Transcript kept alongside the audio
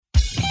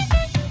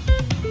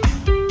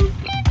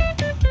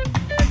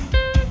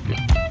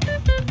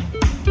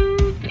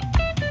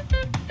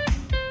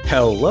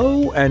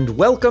Hello and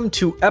welcome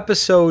to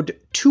episode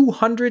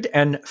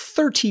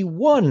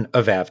 231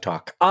 of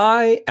AvTalk.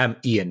 I am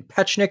Ian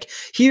Petchnick,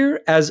 here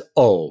as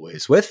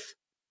always with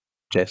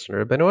Jason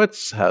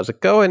Rabinowitz. How's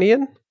it going,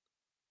 Ian?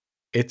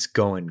 It's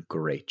going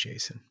great,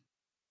 Jason.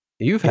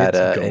 You've had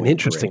an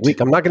interesting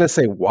week. I'm not going to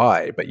say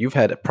why, but you've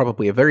had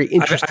probably a very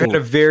interesting, I've had a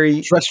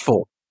very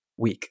stressful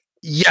week.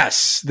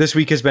 Yes, this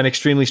week has been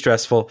extremely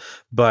stressful,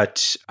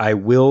 but I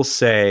will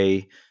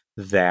say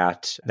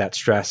that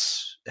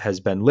stress has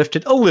been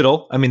lifted a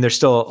little. I mean, there's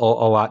still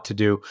a lot to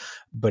do,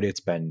 but it's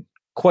been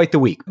quite the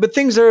week. But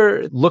things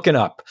are looking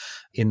up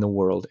in the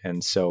world.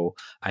 And so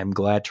I'm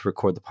glad to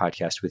record the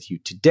podcast with you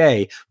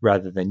today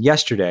rather than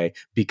yesterday,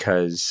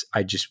 because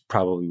I just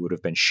probably would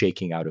have been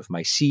shaking out of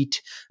my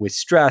seat with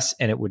stress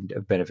and it wouldn't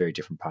have been a very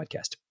different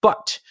podcast.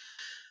 But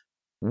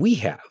we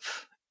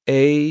have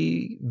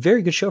a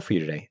very good show for you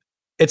today.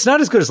 It's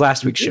not as good as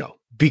last week's show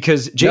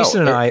because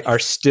Jason and I are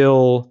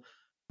still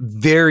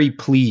very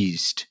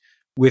pleased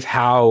with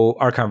how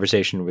our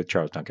conversation with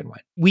Charles Duncan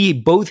went. We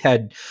both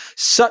had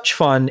such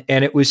fun,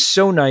 and it was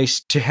so nice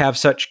to have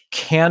such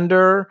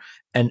candor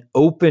and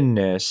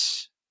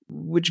openness,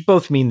 which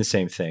both mean the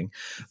same thing,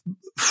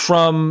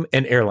 from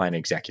an airline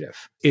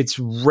executive. It's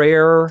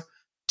rare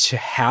to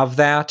have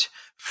that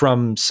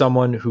from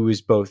someone who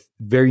is both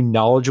very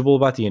knowledgeable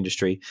about the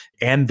industry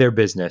and their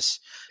business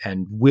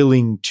and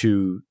willing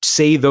to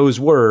say those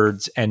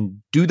words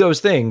and do those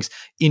things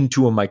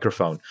into a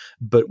microphone.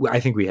 But I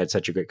think we had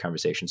such a great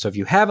conversation. So if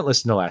you haven't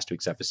listened to last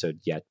week's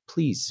episode yet,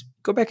 please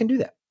go back and do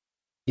that.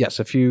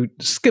 Yes, if you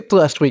skipped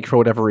last week for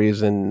whatever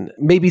reason,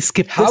 maybe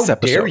skip this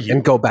episode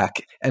and go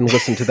back and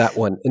listen to that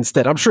one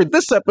instead. I'm sure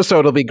this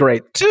episode will be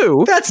great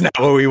too. That's not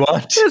what we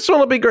want. This one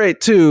will be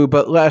great too,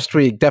 but last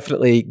week,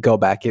 definitely go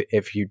back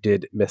if you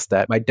did miss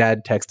that. My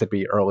dad texted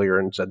me earlier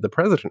and said the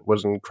president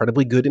was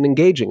incredibly good and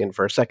engaging. And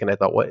for a second, I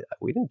thought, wait,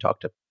 we didn't talk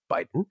to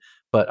Biden.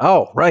 But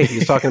right,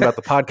 he's talking about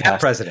the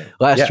podcast president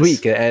last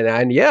week.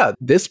 And yeah,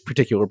 this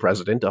particular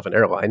president of an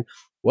airline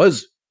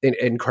was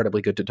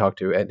incredibly good to talk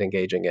to and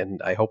engaging.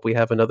 And I hope we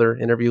have another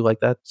interview like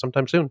that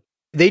sometime soon.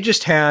 They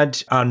just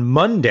had on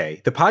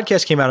Monday, the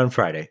podcast came out on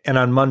Friday, and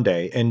on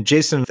Monday, and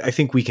Jason, I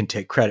think we can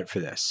take credit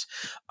for this.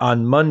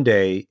 On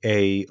Monday,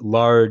 a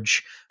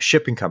large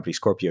shipping company,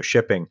 Scorpio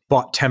Shipping,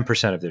 bought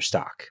 10% of their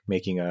stock,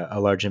 making a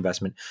large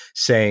investment,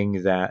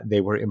 saying that they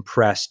were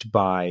impressed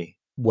by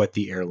what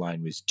the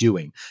airline was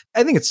doing.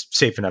 I think it's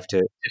safe enough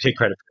to take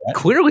credit for that.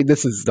 Clearly,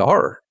 this is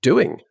our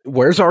doing.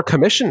 Where's our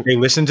commission? They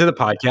listened to the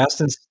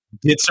podcast and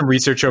did some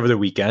research over the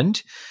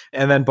weekend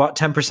and then bought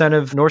 10%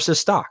 of Norse's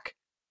stock.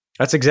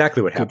 That's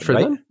exactly what happened. Good for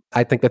right? them.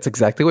 I think that's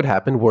exactly what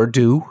happened. We're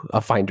due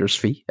a finder's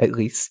fee, at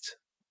least.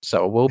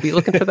 So we'll be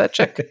looking for that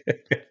check.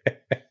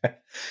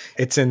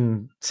 It's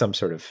in some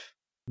sort of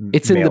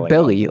It's in the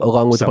belly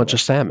along with a bunch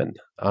of salmon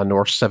on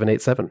Norse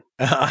 787.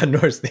 On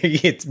Norse,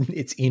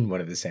 it's in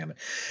one of the salmon.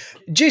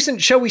 Jason,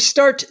 shall we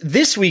start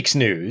this week's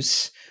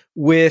news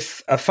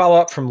with a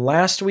follow-up from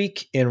last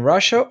week in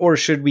Russia, or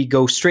should we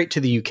go straight to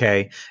the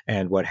UK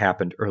and what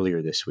happened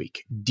earlier this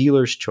week?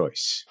 Dealer's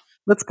choice.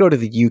 Let's go to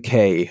the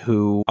UK,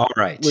 who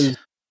was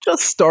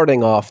just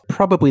starting off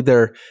probably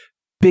their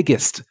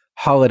biggest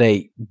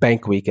holiday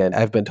bank weekend.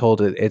 I've been told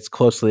it's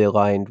closely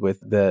aligned with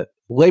the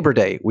Labor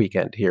Day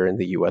weekend here in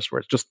the US, where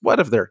it's just one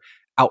of their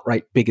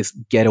outright biggest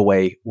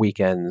getaway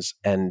weekends.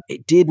 And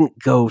it didn't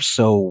go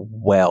so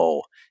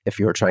well if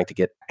you were trying to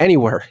get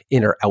anywhere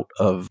in or out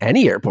of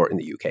any airport in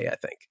the UK, I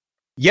think.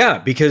 Yeah,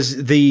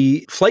 because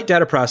the flight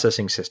data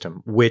processing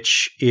system,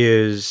 which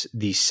is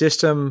the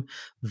system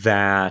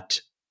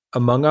that,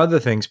 among other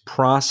things,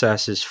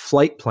 processes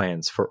flight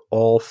plans for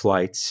all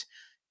flights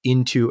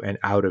into and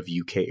out of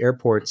UK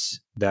airports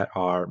that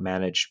are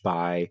managed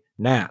by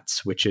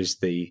NATS, which is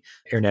the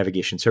air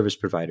navigation service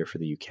provider for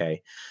the UK.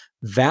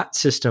 That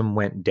system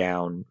went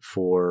down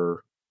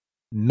for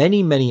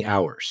many, many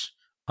hours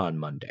on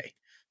Monday.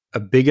 A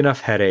big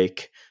enough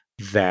headache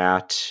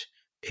that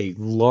a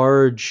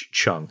large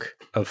chunk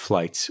of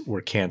flights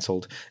were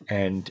canceled.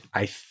 And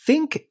I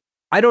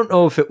don't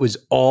know if it was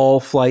all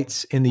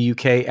flights in the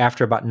UK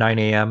after about 9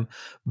 a.m.,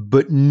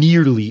 but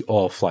nearly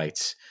all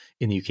flights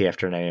in the UK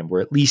after 9 a.m.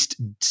 were at least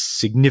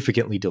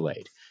significantly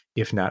delayed,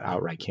 if not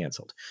outright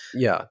canceled.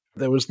 Yeah,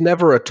 there was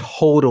never a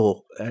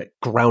total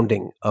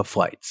grounding of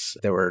flights.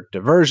 There were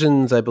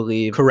diversions, I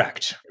believe.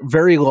 Correct.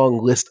 Very long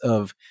list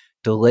of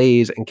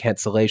delays and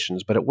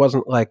cancellations, but it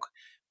wasn't like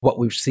what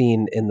we've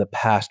seen in the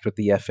past with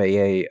the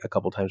FAA a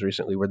couple times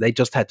recently, where they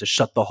just had to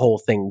shut the whole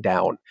thing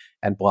down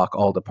and block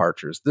all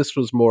departures. This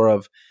was more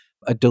of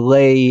a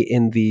delay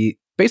in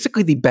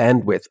basically the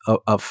bandwidth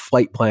of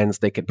flight plans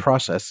they could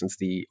process. Since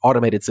the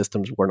automated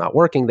systems were not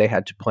working, they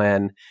had to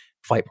plan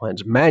flight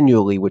plans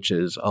manually, which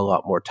is a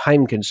lot more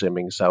time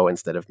consuming. So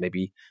instead of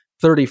maybe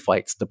 30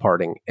 flights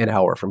departing an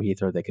hour from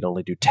Heathrow, they could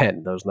only do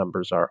 10. Those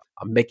numbers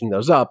I'm making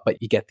those up,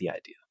 but you get the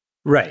idea.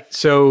 Right.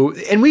 So,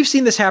 and we've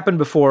seen this happen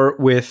before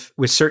with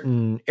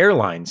certain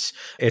airlines.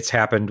 It's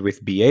happened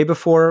with BA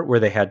before, where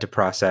they had to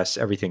process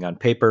everything on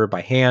paper by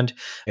hand.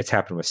 It's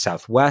happened with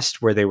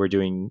Southwest, where they were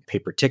doing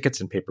paper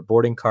tickets and paper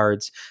boarding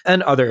cards,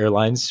 and other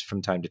airlines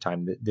from time to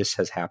time. This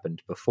has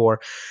happened before.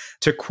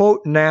 To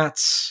quote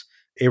Nats,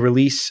 a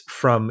release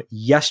from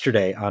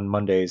yesterday on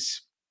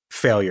Monday's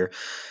failure,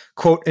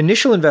 quote,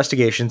 initial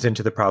investigations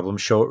into the problem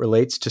show it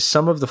relates to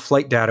some of the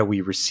flight data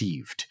we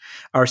received.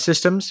 Our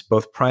systems,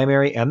 both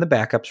primary and the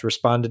backups,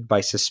 responded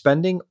by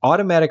suspending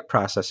automatic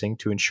processing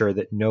to ensure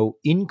that no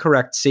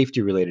incorrect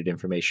safety-related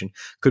information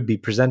could be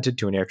presented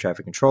to an air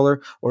traffic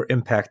controller or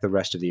impact the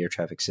rest of the air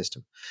traffic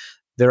system.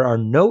 There are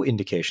no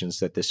indications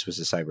that this was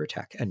a cyber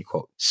attack, end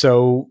quote.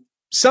 So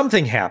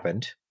something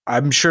happened.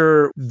 I'm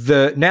sure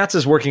the Nats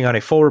is working on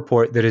a full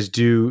report that is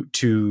due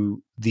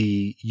to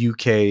the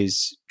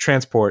UK's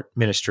Transport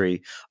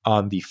Ministry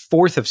on the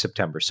 4th of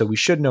September. So we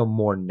should know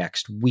more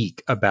next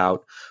week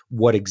about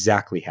what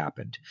exactly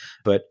happened.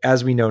 But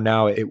as we know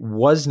now, it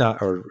was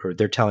not, or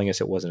they're telling us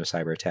it wasn't a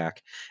cyber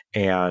attack.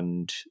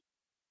 And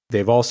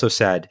they've also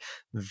said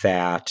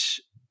that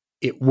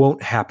it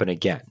won't happen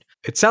again.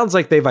 It sounds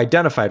like they've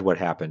identified what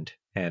happened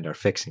and are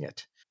fixing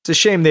it. It's a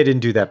shame they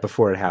didn't do that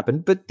before it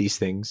happened, but this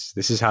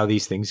is how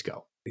these things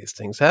go. These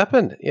things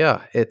happen.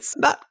 Yeah, it's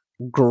not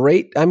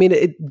great. I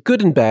mean,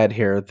 good and bad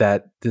here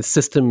that the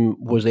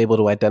system was able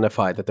to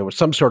identify that there was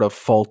some sort of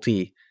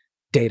faulty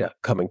data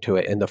coming to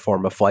it in the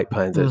form of flight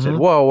plans that said,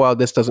 whoa,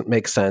 this doesn't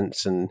make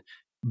sense. And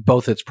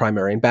both its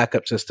primary and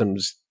backup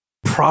systems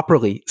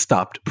properly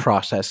stopped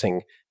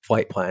processing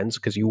flight plans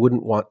because you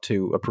wouldn't want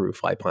to approve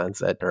flight plans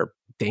that are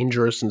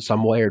dangerous in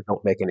some way or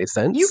don't make any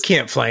sense. You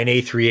can't fly an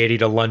A380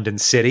 to London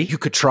City. You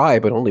could try,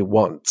 but only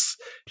once.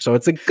 So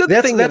it's a good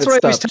thing that's what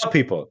I always tell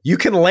people. You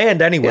can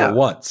land anywhere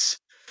once.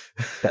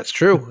 That's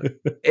true.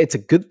 It's a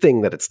good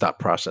thing that it stopped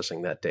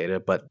processing that data,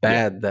 but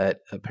bad that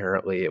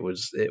apparently it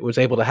was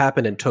able to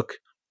happen and took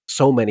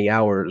so many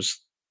hours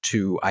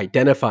to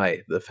identify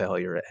the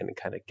failure and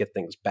kind of get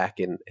things back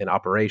in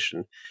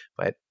operation.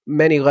 But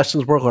many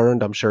lessons were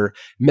learned. I'm sure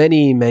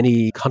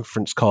many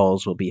conference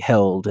calls will be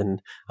held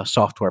and a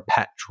software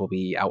patch will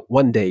be out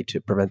one day to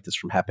prevent this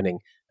from happening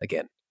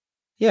again.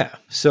 Yeah.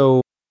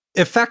 So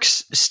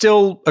effects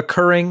still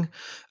occurring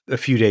a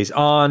few days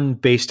on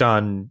based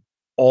on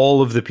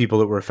all of the people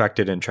that were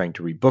affected and trying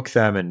to rebook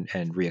them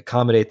and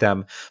reaccommodate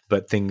them.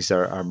 But things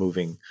are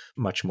moving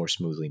much more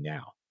smoothly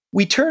now.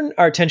 We turn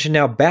our attention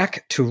now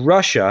back to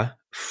Russia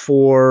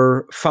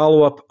for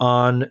follow-up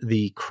on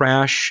the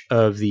crash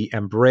of the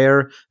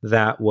Embraer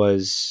that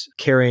was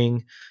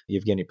carrying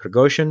Yevgeny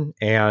Prigozhin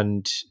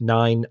and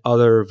 9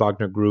 other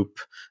Wagner Group,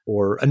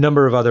 or a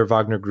number of other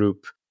Wagner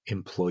Group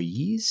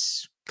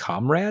employees,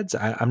 comrades.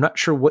 I'm not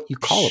sure what you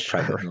call a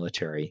private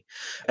military,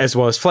 as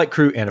well as flight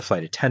crew and a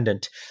flight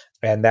attendant.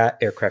 And that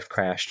aircraft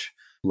crashed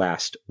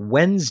last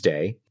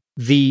Wednesday.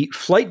 The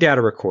flight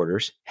data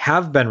recorders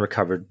have been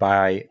recovered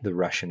by the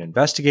Russian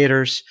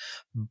investigators,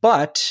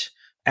 but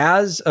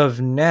as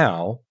of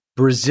now,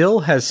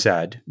 Brazil has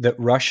said that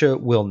Russia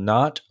will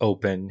not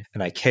open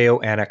an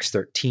ICAO Annex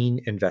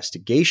 13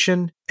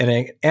 investigation.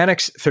 An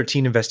Annex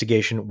 13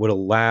 investigation would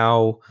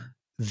allow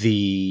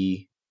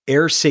the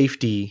air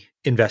safety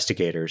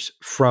investigators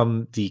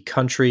from the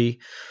country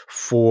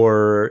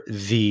for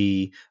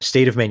the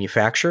state of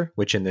manufacture,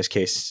 which in this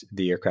case,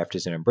 the aircraft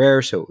is an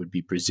Embraer, so it would be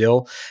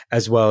Brazil,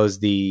 as well as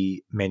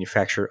the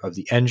manufacturer of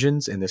the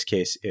engines. In this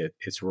case,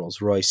 it's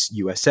Rolls-Royce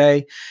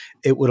USA.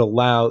 It would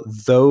allow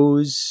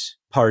those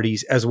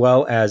parties, as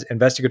well as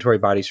investigatory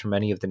bodies from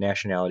many of the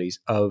nationalities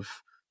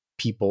of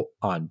people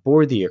on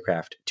board the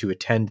aircraft, to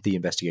attend the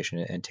investigation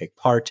and take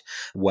part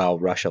while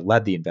Russia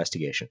led the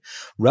investigation.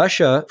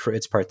 Russia, for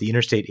its part, the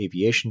Interstate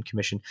Aviation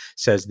Commission,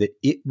 says that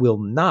it will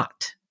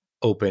not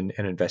open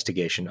an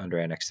investigation under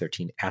Annex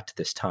 13 at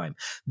this time.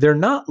 They're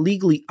not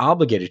legally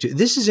obligated to.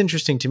 This is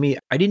interesting to me.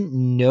 I didn't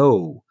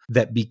know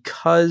that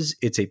because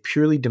it's a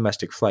purely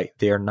domestic flight,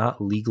 they are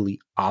not legally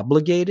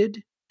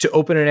obligated to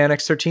open an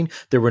Annex 13.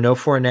 There were no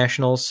foreign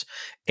nationals,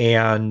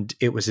 and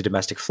it was a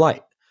domestic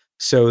flight.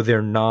 So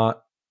they're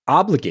not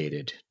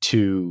obligated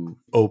to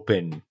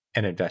open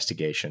an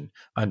investigation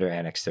under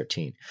Annex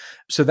 13.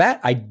 So that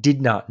I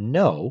did not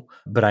know,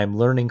 but I'm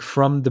learning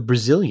from the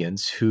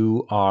Brazilians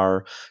who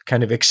are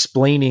kind of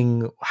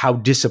explaining how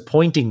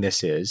disappointing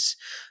this is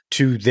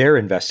to their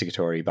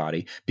investigatory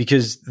body,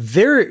 because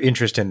their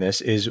interest in this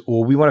is,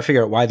 well, we want to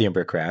figure out why the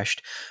Embraer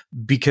crashed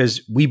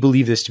because we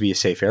believe this to be a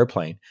safe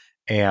airplane.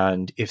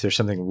 And if there's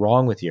something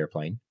wrong with the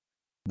airplane,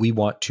 we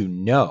want to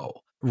know.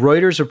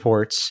 Reuters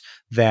reports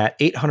that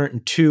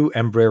 802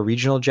 Embraer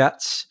regional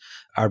jets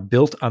are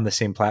built on the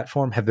same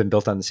platform, have been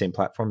built on the same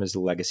platform as the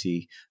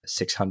Legacy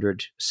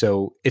 600.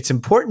 So it's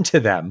important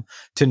to them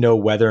to know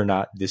whether or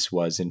not this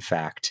was, in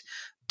fact,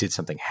 did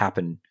something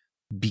happen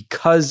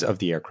because of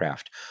the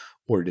aircraft,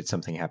 or did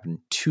something happen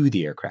to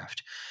the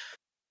aircraft?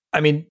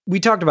 I mean,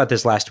 we talked about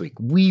this last week.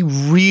 We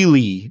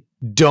really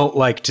don't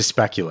like to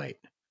speculate.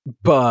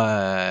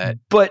 But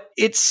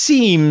it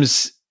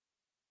seems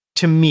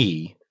to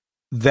me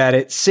that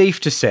it's safe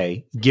to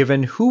say,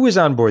 given who was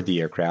on board the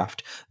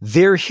aircraft,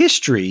 their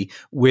history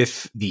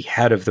with the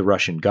head of the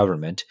Russian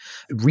government,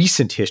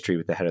 recent history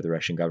with the head of the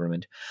Russian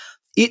government,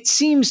 it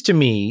seems to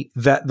me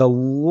that the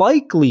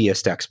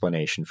likeliest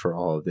explanation for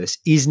all of this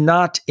is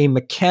not a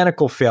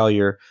mechanical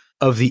failure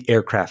of the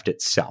aircraft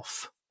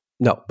itself.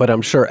 No, but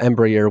I'm sure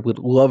Embraer would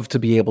love to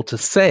be able to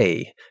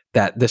say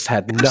that this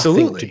had nothing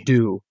Absolutely. to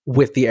do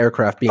with the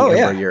aircraft being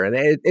Embraer.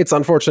 And it's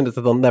unfortunate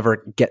that they'll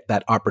never get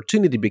that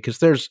opportunity because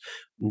there's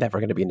never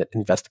going to be an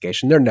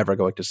investigation. They're never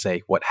going to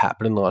say what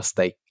happened unless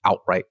they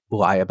outright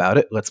lie about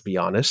it. Let's be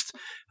honest.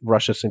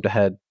 Russia seemed to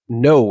have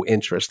no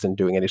interest in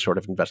doing any sort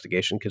of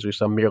investigation because we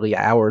saw merely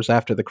hours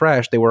after the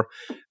crash, they were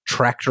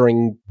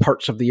tractoring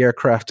parts of the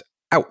aircraft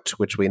out,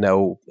 which we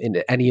know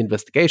in any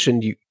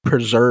investigation, you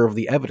preserve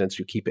the evidence,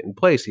 you keep it in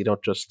place. You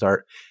don't just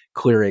start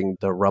clearing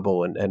the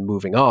rubble and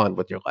moving on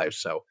with your life.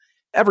 So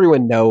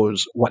everyone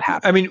knows what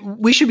happened. I mean,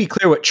 we should be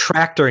clear what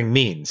tractoring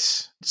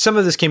means. Some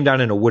of this came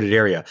down in a wooded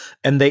area,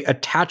 and they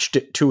attached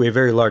it to a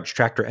very large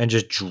tractor and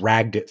just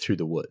dragged it through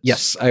the woods.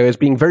 Yes, I was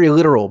being very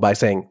literal by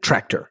saying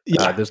tractor.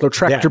 Yeah. There's no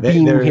tractor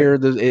beam here.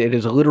 It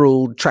is a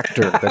literal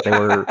tractor that they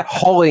were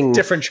hauling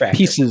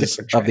pieces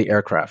of the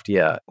aircraft.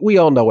 Yeah, we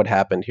all know what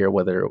happened here,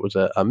 whether it was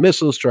a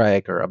missile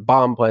strike or a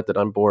bomb planted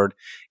on board.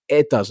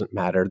 It doesn't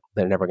matter.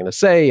 They're never going to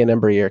say, and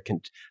Embraer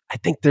can. I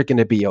think they're going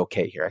to be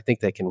okay here. I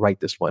think they can write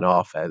this one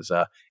off as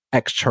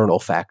external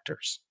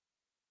factors.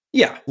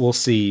 Yeah, we'll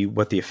see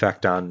what the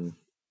effect on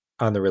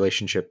the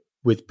relationship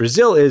with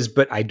Brazil is,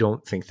 but I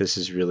don't think this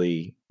is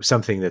really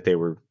something that they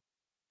were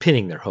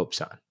pinning their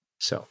hopes on,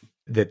 so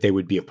that they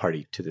would be a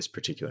party to this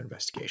particular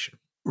investigation.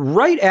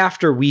 Right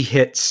after we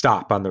hit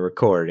stop on the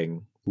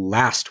recording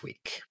last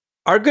week,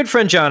 our good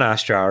friend John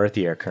Ostrower at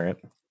the Air Current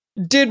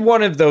did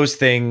one of those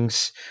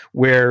things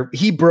where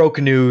he broke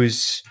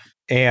news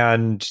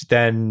and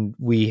then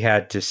we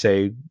had to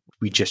say,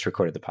 we just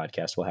recorded the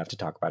podcast, we'll have to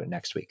talk about it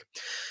next week.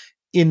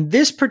 In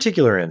this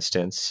particular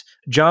instance,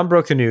 John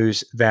broke the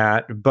news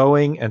that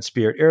Boeing and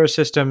Spirit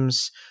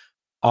AeroSystems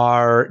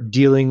are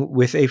dealing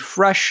with a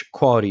fresh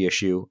quality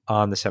issue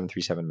on the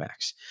 737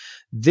 MAX.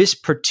 This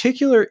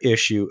particular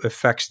issue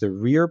affects the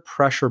rear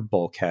pressure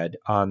bulkhead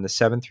on the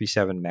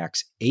 737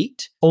 MAX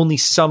 8, only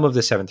some of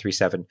the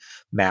 737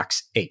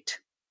 MAX 8.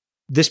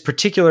 This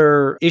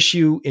particular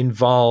issue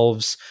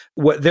involves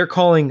what they're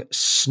calling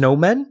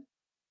snowmen.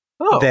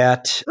 Oh,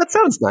 that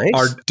sounds nice.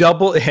 Are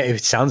double,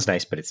 it sounds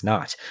nice, but it's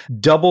not.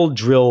 Double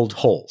drilled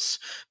holes,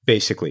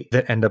 basically,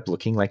 that end up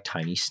looking like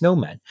tiny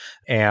snowmen.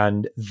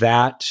 And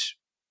that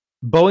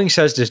Boeing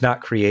says does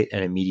not create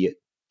an immediate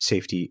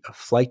safety of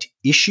flight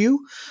issue,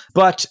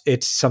 but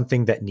it's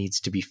something that needs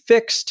to be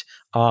fixed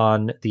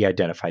on the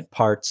identified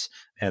parts,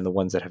 and the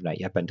ones that have not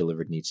yet been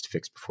delivered needs to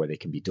fix before they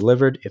can be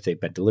delivered. If they've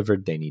been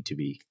delivered, they need to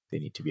be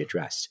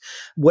addressed.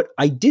 What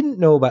I didn't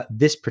know about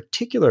this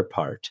particular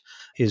part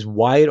is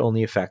why it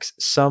only affects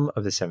some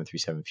of the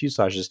 737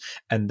 fuselages,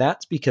 and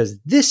that's because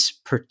this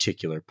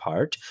particular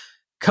part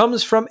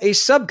comes from a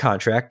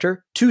subcontractor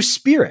to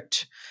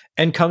Spirit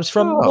and comes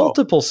from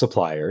multiple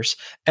suppliers,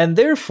 and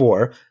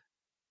therefore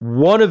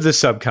one of the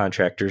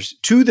subcontractors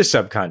to the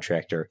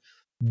subcontractor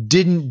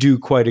didn't do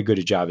quite as good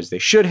a job as they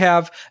should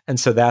have. And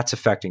so that's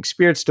affecting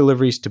Spirit's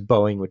deliveries to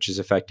Boeing, which is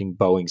affecting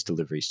Boeing's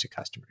deliveries to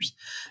customers.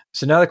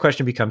 So now the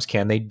question becomes,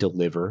 can they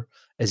deliver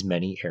as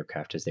many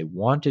aircraft as they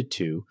wanted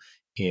to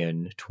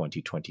in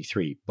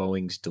 2023?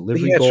 Boeing's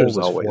delivery goal was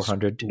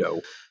 400.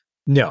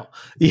 No.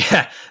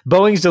 Yeah.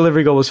 Boeing's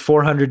delivery goal was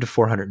 400 to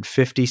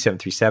 450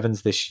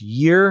 737s this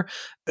year.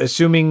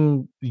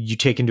 Assuming you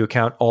take into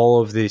account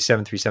all of the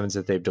 737s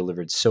that they've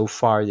delivered so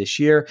far this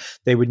year,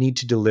 they would need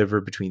to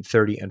deliver between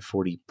 30 and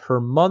 40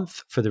 per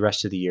month for the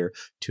rest of the year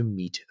to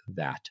meet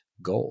that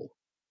goal.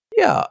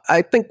 Yeah.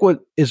 I think what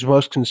is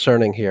most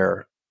concerning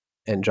here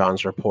in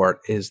John's report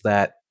is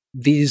that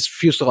these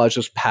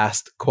fuselages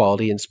passed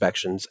quality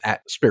inspections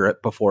at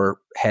Spirit before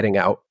heading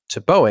out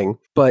to Boeing,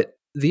 but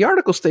the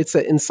article states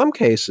that in some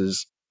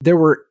cases, there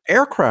were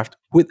aircraft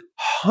with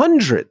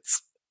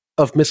hundreds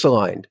of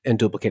misaligned and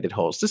duplicated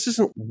holes. This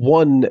isn't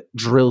one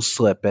drill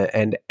slip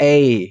and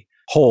a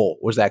hole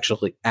was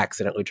actually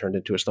accidentally turned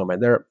into a snowman.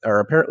 There are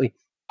apparently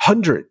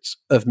hundreds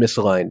of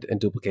misaligned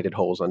and duplicated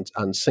holes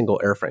on single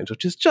airframes,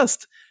 which is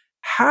just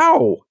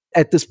how,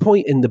 at this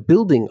point in the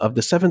building of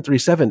the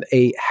 737,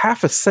 a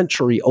half a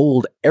century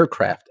old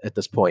aircraft at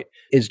this point,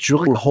 is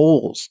drilling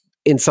holes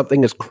in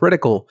something as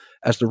critical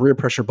as the rear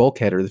pressure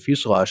bulkhead or the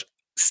fuselage,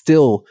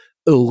 still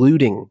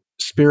eluding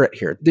Spirit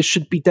here. This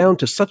should be down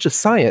to such a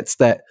science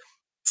that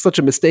such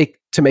a mistake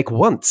to make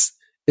once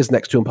is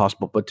next to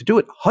impossible, but to do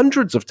it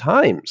hundreds of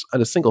times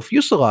on a single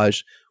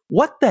fuselage,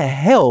 what the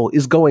hell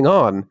is going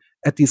on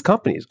at these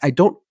companies? I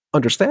don't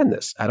understand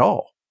this at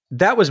all.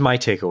 That was my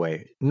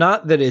takeaway.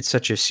 Not that it's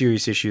such a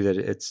serious issue that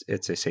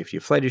it's a safety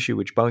of flight issue,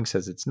 which Boeing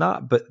says it's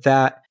not, but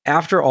that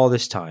after all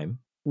this time,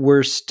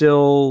 we're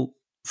still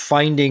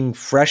finding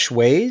fresh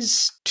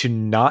ways to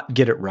not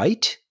get it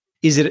right.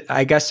 Is it,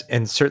 I guess,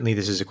 and certainly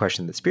this is a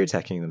question that Spirit's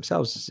asking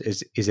themselves,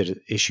 is it an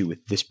issue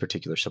with this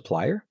particular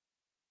supplier?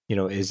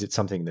 Is it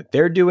something that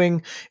they're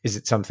doing? Is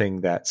it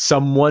something that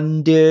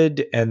someone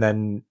did? And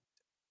then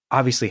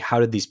obviously, how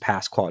did these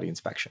pass quality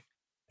inspection?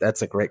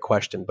 That's a great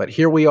question. But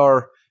here we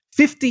are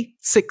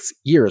 56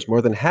 years,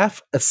 more than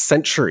half a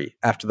century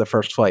after the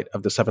first flight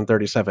of the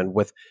 737,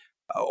 with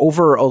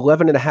over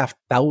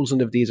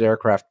 11,500 of these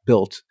aircraft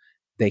built.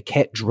 They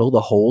can't drill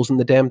the holes in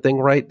the damn thing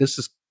right. This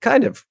is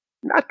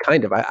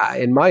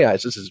in my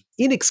eyes, this is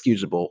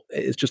inexcusable.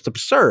 It's just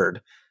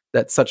absurd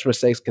that such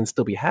mistakes can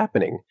still be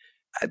happening.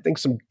 I think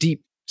some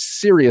deep,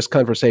 serious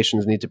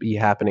conversations need to be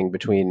happening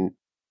between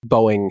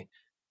Boeing,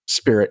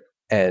 Spirit,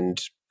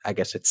 and I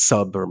guess it's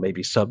sub or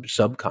maybe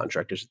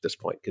subcontractors at this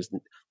point, because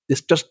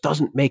this just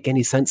doesn't make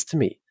any sense to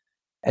me.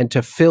 And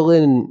to fill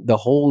in the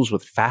holes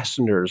with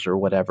fasteners or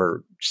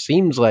whatever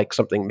seems like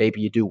something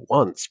maybe you do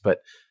once, but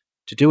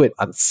to do it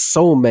on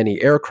so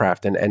many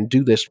aircraft and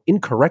do this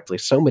incorrectly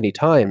so many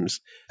times,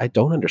 I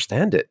don't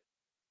understand it.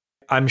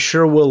 I'm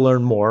sure we'll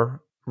learn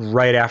more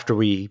right after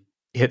we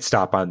hit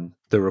stop on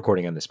the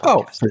recording on this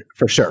podcast. Oh,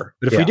 for sure.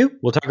 But if we do,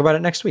 we'll talk about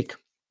it next week.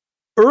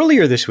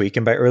 Earlier this week,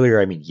 and by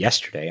earlier I mean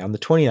yesterday, on the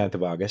 29th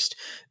of August,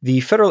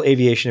 the Federal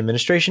Aviation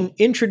Administration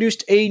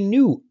introduced a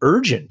new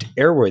urgent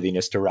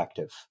airworthiness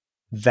directive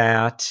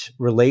that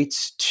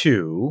relates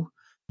to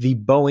the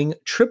Boeing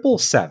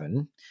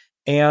 777,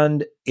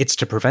 and it's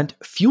to prevent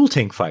fuel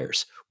tank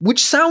fires,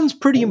 which sounds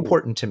pretty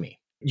important to me.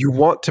 You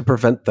want to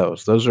prevent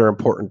those. Those are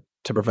important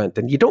to prevent.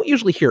 And you don't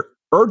usually hear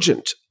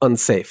urgent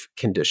unsafe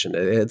condition.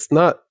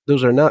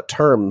 Those are not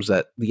terms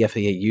that the FAA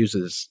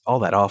uses all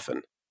that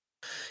often.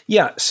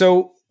 Yeah,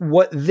 so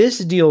what this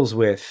deals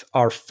with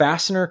are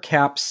fastener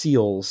cap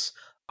seals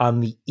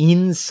on the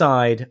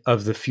inside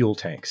of the fuel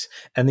tanks.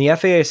 And the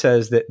FAA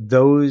says that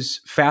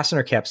those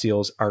fastener cap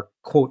seals are,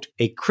 quote,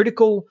 a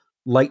critical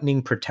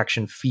lightning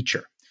protection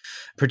feature.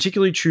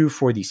 Particularly true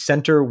for the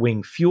center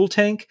wing fuel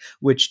tank,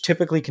 which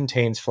typically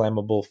contains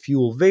flammable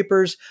fuel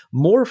vapors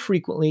more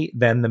frequently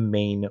than the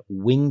main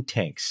wing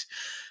tanks.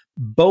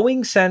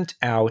 Boeing sent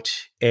out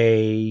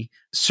a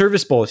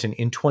service bulletin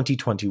in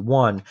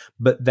 2021,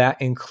 but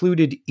that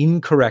included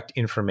incorrect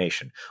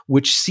information,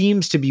 which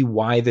seems to be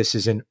why this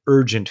is an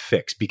urgent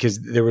fix,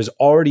 because there was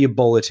already a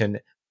bulletin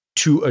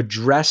to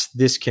address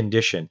this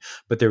condition,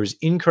 but there was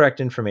incorrect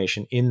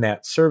information in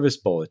that service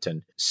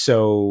bulletin.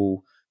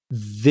 So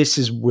this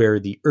is where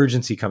the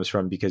urgency comes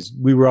from, because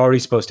we were already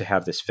supposed to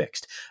have this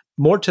fixed.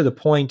 More to the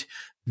point,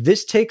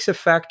 this takes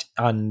effect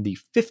on the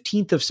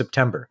 15th of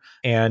September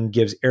and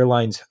gives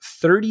airlines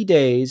 30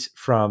 days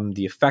from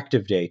the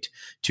effective date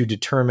to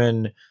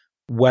determine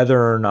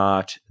whether or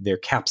not their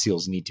cap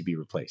seals need to be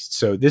replaced.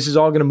 So this is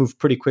all going to move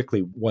pretty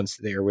quickly once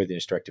the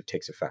airworthiness directive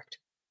takes effect.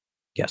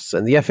 Yes,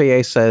 and the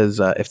FAA says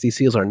if these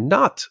seals are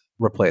not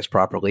replaced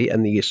properly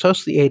and the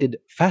associated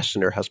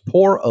fastener has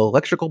poor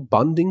electrical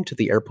bonding to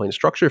the airplane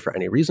structure for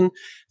any reason,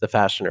 the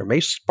fastener may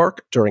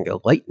spark during a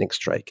lightning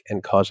strike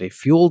and cause a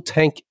fuel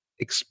tank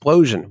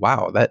explosion.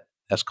 Wow, that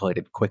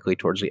escalated quickly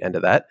towards the end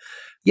of that.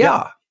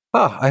 Yeah.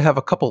 I have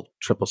a couple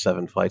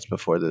 777 flights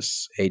before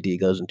this AD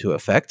goes into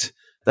effect.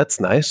 That's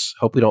nice.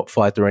 Hope we don't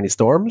fly through any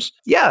storms.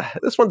 Yeah,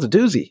 this one's a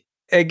doozy.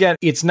 Again,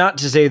 it's not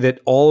to say that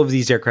all of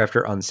these aircraft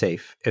are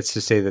unsafe. It's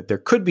to say that there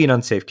could be an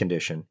unsafe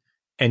condition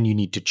and you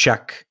need to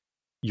check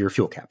your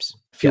fuel caps,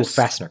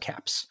 fastener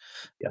caps.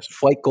 Yes.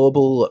 Flight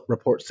Global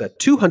reports that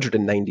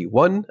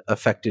 291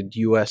 affected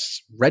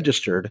U.S.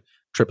 registered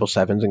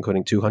 777s,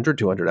 including 200,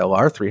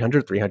 200LR,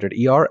 300,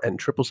 300ER, and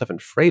 777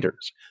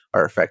 freighters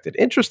are affected.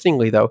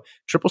 Interestingly, though,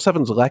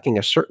 777s lacking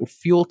a certain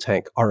fuel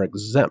tank are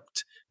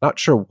exempt. Not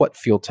sure what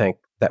fuel tank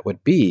that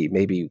would be.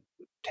 Maybe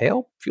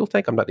tail fuel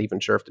tank? I'm not even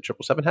sure if the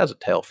 777 has a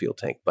tail fuel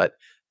tank, but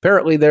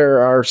apparently there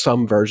are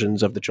some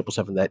versions of the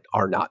 777 that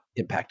are not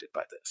impacted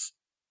by this.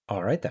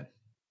 All right, then.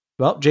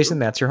 Well, Jason,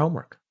 that's your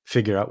homework.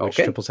 Figure out which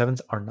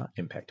 777s are not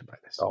impacted by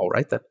this. All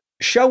right, then.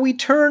 Shall we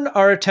turn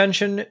our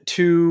attention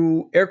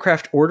to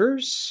aircraft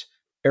orders,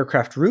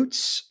 aircraft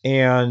routes,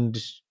 and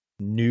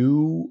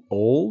new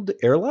old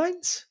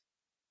airlines?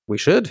 We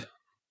should.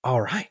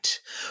 All right.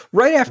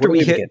 Right after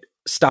we hit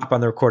stop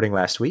on the recording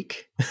last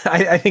week,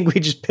 I think we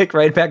just pick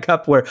right back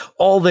up where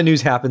all the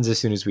news happens as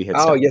soon as we hit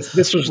stop. Oh, yes.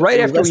 This was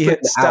right after we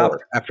hit stop.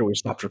 After we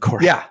stopped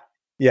recording.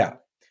 Yeah.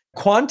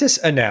 Qantas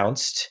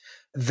announced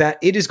that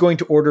it is going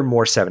to order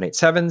more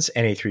 787s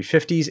and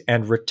A350s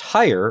and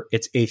retire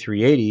its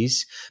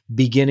A380s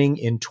beginning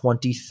in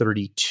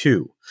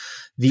 2032.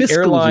 The fiscal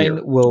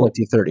airline will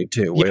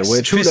 2032. Yes,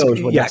 which who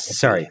knows when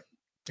sorry.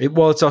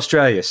 It's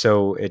Australia,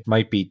 so it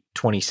might be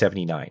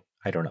 2079.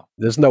 I don't know.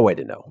 There's no way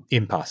to know.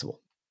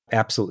 Impossible.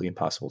 Absolutely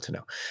impossible to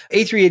know.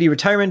 A380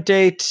 retirement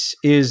date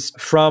is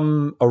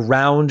from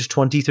around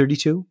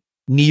 2032.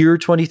 Near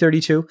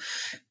 2032.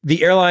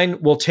 The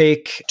airline will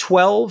take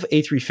 12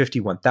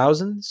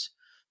 A350-1000s,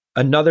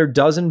 another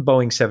dozen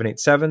Boeing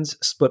 787s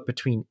split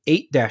between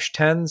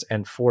 8-10s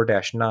and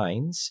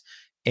 4-9s.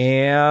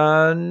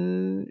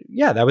 And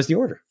yeah, that was the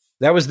order.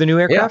 That was the new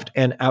aircraft,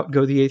 and out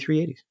go the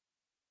A380s.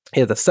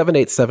 Yeah, the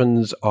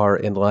 787s are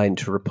in line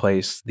to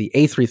replace the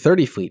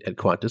A330 fleet at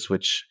Qantas,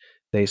 which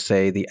They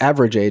say the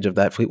average age of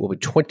that fleet will be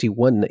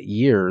 21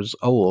 years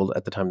old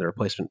at the time the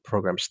replacement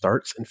program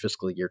starts in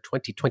fiscal year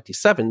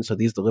 2027. So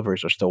these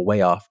deliveries are still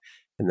way off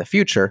in the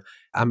future.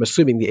 I'm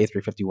assuming the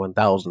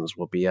A350-1000s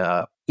will be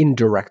a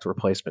indirect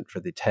replacement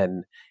for the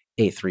 10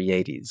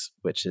 A380s,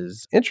 which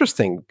is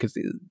interesting because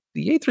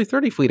the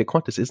A330 fleet at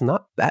Qantas is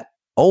not that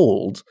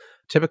old.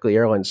 Typically,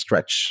 airlines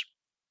stretch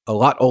a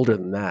lot older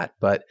than that.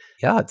 But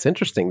yeah, it's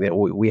interesting that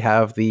we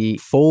have the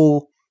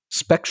full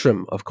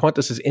spectrum of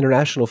Qantas's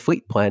international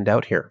fleet planned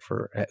out here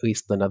for at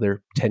least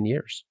another 10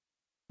 years.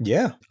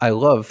 Yeah. I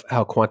love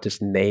how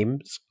Qantas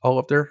names all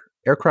of their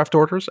aircraft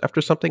orders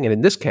after something. And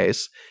in this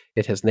case,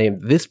 it has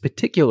named this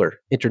particular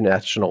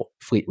international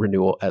fleet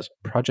renewal as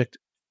Project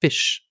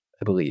Fish,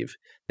 I believe.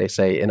 They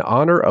say in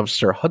honor of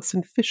Sir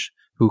Hudson Fish,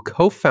 who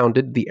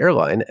co-founded the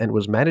airline and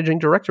was managing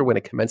director when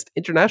it commenced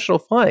international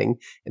flying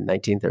in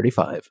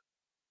 1935.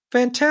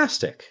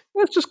 Fantastic.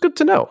 That's just good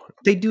to know.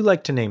 They do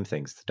like to name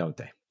things, don't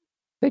they?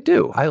 They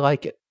do. I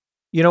like it.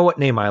 You know what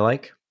name I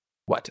like?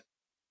 What?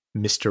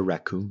 Mr.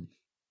 Raccoon.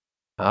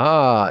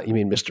 Ah, you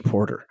mean Mr.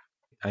 Porter.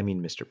 I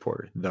mean Mr.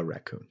 Porter, the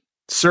raccoon.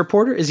 Sir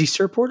Porter? Is he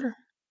Sir Porter?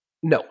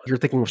 No, you're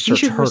thinking of Sir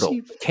should Turtle.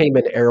 receive-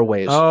 Cayman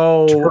Airways.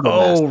 Oh,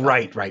 Turtle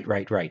mascot.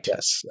 right.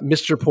 Yes.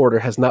 Mr. Porter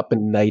has not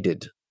been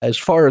knighted. As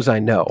far as I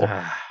know,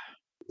 Ah.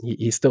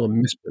 he's still a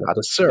Mr., not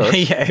a Sir.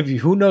 Yeah,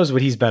 who knows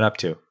what he's been up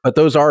to? But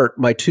those are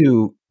my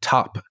two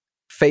top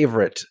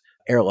favorite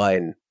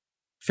airline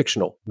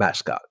fictional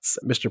mascots.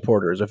 Mr.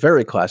 Porter is a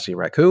very classy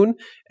raccoon,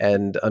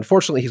 and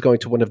unfortunately, he's going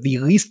to one of the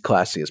least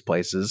classiest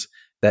places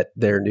that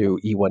their new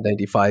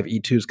E195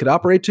 E2s could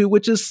operate to,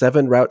 which is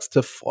 7 routes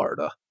to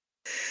Florida.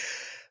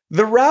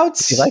 The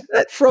routes Did you like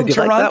that? from Did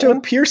you like that Toronto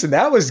one? Pearson,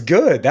 that was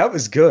good.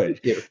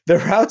 Thank you. The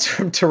routes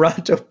from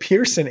Toronto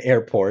Pearson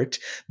Airport,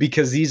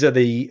 because these are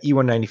the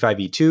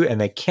E195 E2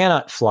 and they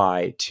cannot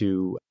fly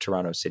to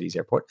Toronto City's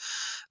airport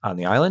on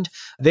the island.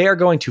 They are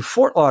going to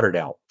Fort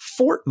Lauderdale,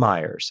 Fort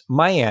Myers,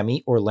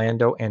 Miami,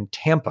 Orlando, and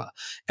Tampa.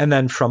 And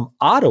then from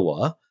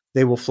Ottawa,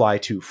 they will fly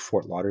to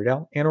Fort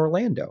Lauderdale and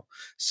Orlando.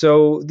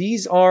 So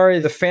these are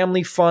the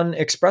family fun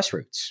express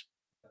routes,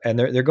 and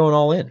they're going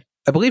all in.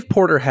 I believe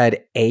Porter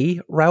had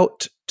a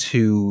route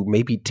to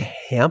maybe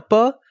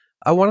Tampa,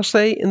 I want to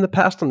say, in the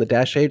past on the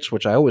Dash 8s,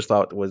 which I always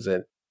thought was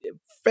a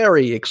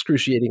very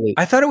excruciatingly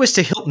I thought it was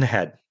to Hilton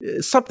Head.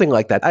 something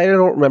like that. I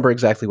don't remember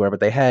exactly where, but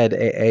they had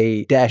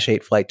a Dash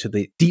 8 flight to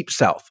the deep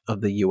south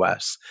of the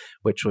U.S.,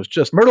 which was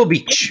just Myrtle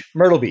Beach.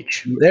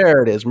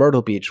 There it is,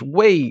 Myrtle Beach,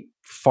 way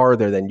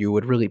farther than you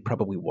would really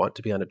probably want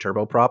to be on a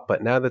turboprop.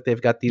 But now that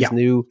they've got these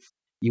new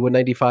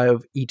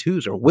E195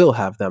 E2s, or will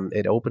have them,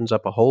 it opens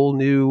up a whole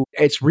new,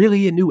 it's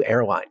really a new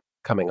airline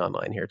coming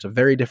online here. It's a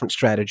very different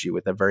strategy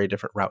with a very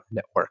different route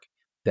network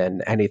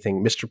than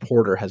anything Mr.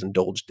 Porter has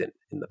indulged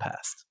in the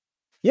past.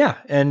 Yeah,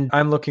 and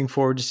I'm looking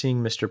forward to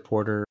seeing Mr.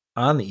 Porter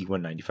on the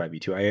E195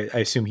 E2. I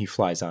assume he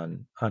flies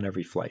on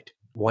every flight.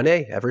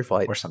 1A, every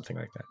flight. Or something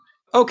like that.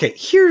 Okay,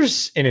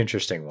 here's an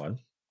interesting one.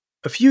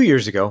 A few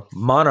years ago,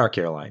 Monarch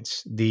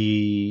Airlines,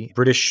 the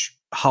British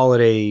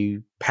holiday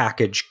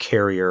package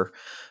carrier,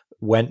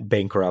 went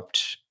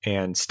bankrupt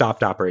and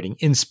stopped operating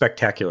in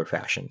spectacular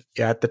fashion.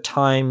 At the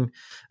time,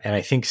 and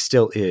I think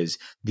still is,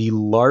 the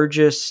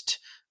largest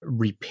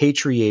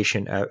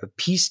repatriation,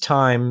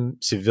 peacetime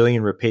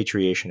civilian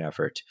repatriation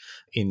effort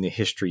in the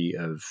history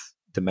of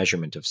the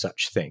measurement of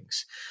such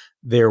things.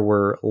 There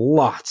were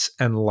lots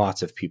and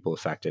lots of people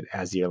affected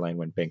as the airline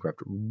went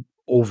bankrupt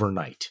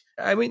overnight.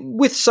 I mean,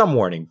 with some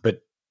warning, but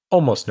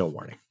almost no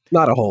warning.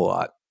 Not a whole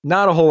lot.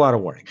 Not a whole lot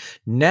of warning.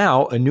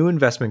 Now, a new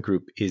investment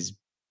group is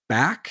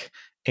back,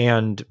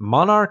 and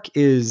Monarch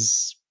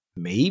is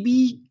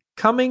maybe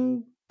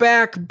coming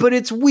back, but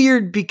it's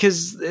weird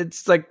because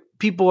it's like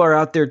people are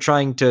out there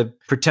trying to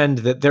pretend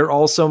that they're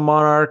also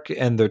Monarch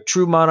and the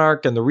true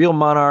Monarch and the real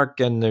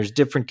Monarch, and there's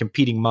different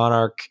competing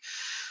Monarch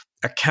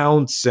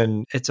accounts,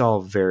 and it's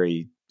all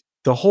the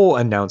whole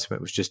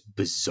announcement was just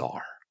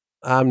bizarre.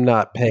 I'm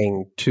not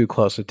paying too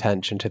close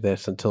attention to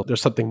this until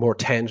there's something more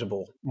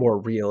tangible, more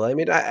real. I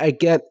mean, I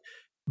get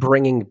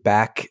bringing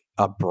back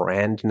a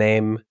brand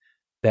name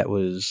that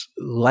was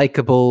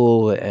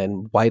likable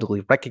and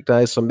widely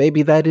recognized. So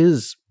maybe that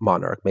is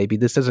Monarch. Maybe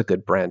this is a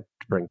good brand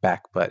to bring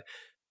back. But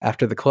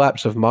after the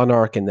collapse of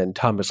Monarch and then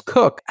Thomas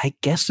Cook, I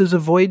guess there's a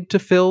void to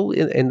fill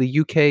in the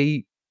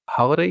UK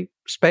holiday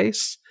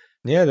space.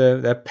 Yeah,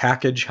 that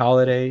package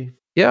holiday.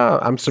 Yeah,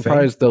 I'm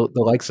surprised the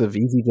likes of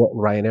EasyJet and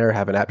Ryanair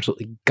haven't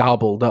absolutely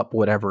gobbled up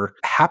whatever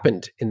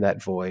happened in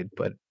that void.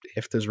 But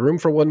if there's room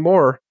for one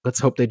more, let's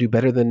hope they do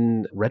better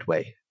than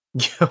Redway.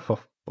 Oh,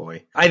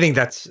 boy. I think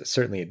that's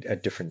certainly a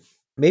different...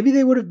 Maybe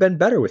they would have been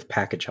better with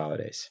package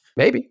holidays.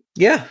 Maybe.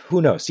 Yeah,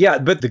 who knows? Yeah,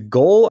 but the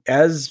goal,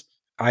 as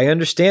I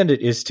understand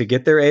it, is to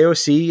get their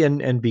AOC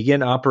and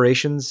begin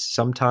operations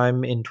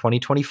sometime in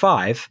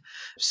 2025.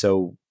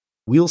 So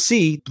we'll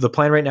see. The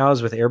plan right now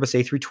is with Airbus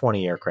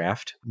A320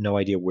 aircraft. No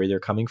idea where they're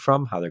coming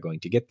from, how they're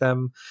going to get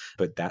them,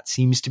 but that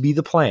seems to be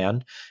the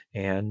plan.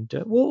 And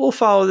we'll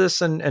follow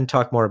this and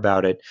talk more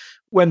about it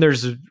when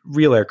there's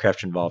real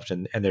aircraft involved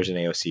and there's an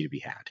AOC to be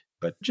had.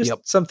 But just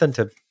something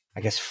to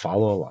I guess,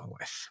 follow along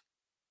with.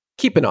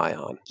 Keep an eye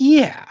on.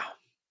 Yeah.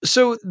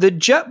 So the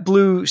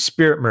JetBlue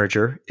Spirit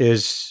merger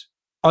is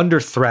under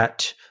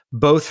threat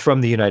both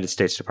from the United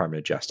States Department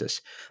of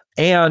Justice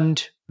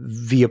and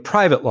via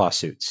private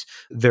lawsuits.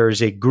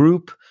 There's a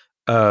group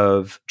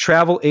of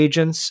travel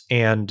agents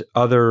and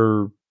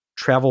other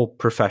travel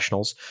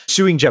professionals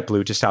suing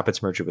JetBlue to stop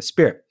its merger with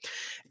Spirit.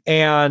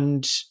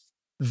 And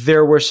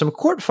there were some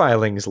court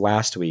filings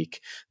last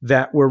week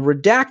that were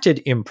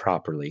redacted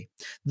improperly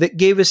that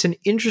gave us an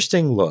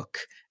interesting look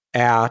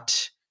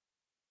at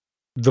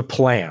the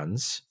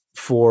plans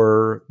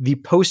for the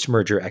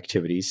post-merger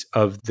activities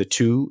of the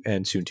two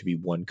and soon to be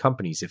one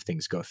companies if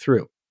things go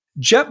through.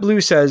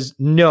 JetBlue says,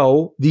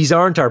 no, these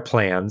aren't our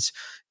plans.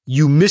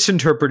 You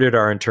misinterpreted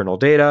our internal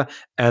data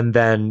and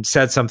then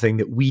said something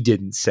that we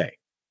didn't say.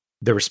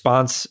 The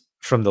response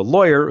from the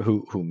lawyer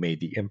who made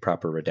the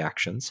improper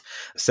redactions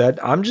said,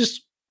 I'm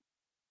just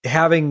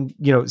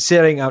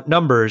setting out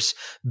numbers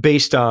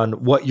based on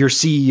what your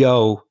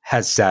CEO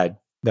has said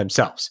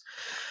themselves.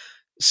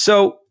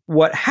 So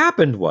what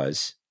happened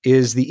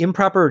is the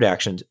improper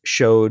redactions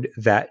showed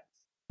that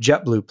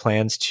JetBlue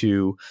plans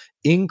to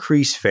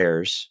increase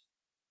fares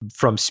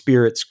from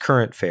Spirit's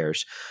current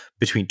fares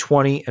between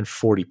 20 and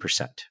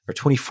 40%, or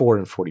 24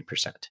 and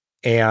 40%.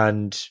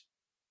 And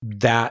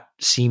that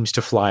seems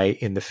to fly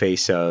in the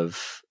face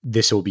of,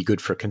 this will be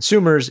good for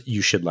consumers,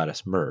 you should let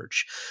us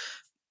merge.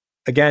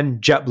 Again,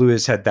 JetBlue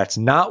has said that's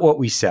not what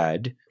we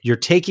said. You're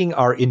taking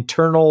our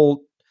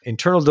internal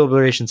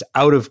deliberations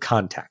out of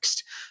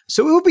context.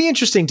 So it will be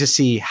interesting to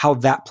see how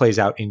that plays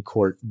out in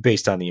court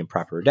based on the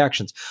improper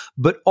redactions.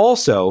 But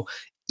also,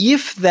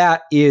 if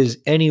that is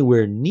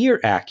anywhere near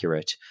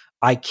accurate,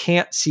 I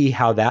can't see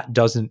how that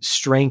doesn't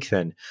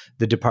strengthen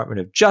the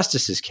Department of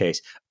Justice's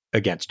case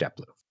against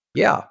JetBlue.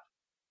 Yeah.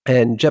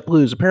 And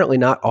JetBlue is apparently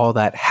not all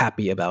that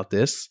happy about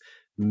this.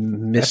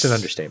 That's an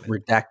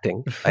understatement.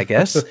 Redacting, I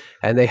guess.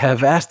 And they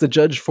have asked the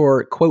judge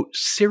for, quote,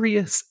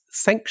 serious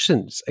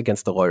sanctions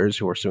against the lawyers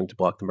who are suing to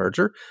block the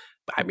merger.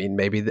 I mean,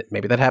 maybe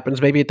that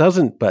happens, maybe it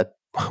doesn't, but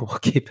we'll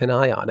keep an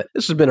eye on it.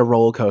 This has been a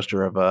roller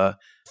coaster of a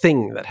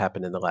thing that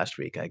happened in the last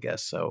week, I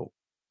guess. So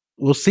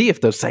we'll see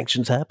if those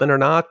sanctions happen or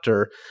not,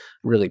 or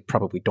really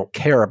probably don't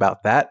care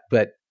about that.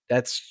 But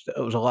it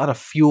was a lot of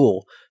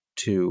fuel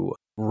to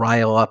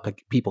rile up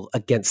people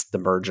against the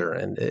merger.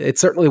 And it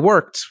certainly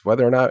worked,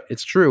 whether or not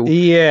it's true.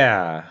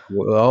 Yeah.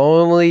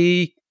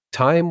 Only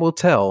time will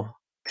tell.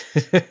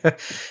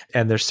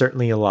 And there's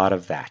certainly a lot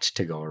of that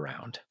to go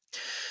around.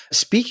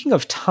 Speaking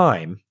of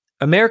time,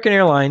 American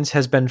Airlines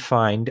has been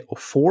fined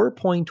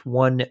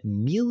 $4.1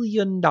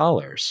 million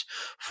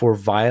for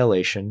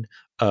violation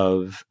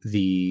of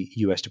the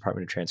U.S.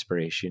 Department of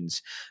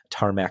Transportation's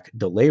tarmac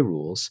delay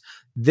rules.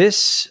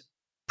 This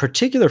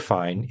particular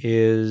fine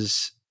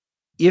is,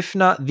 if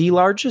not the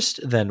largest,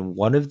 then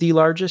one of the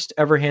largest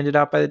ever handed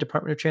out by the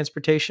Department of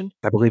Transportation.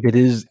 I believe it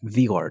is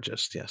the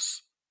largest,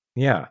 yes.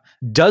 Yeah.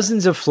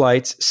 Dozens of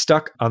flights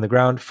stuck on the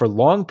ground for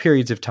long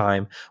periods of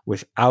time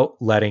without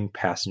letting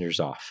passengers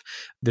off.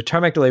 The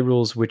tarmac delay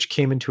rules, which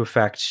came into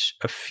effect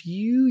a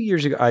few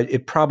years ago,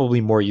 it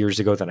probably more years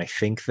ago than I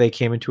think they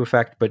came into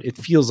effect, but it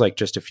feels like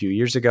just a few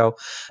years ago.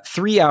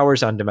 3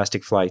 hours on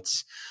domestic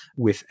flights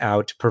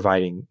without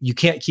providing, you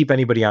can't keep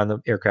anybody on the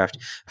aircraft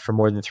for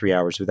more than 3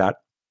 hours without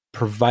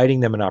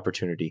providing them an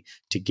opportunity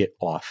to get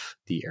off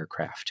the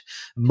aircraft.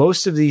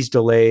 Most of these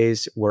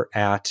delays were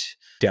at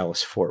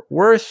Dallas-Fort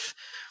Worth.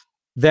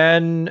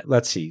 Then,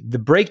 let's see, the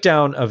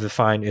breakdown of the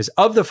fine is,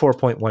 of the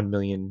 $4.1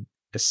 million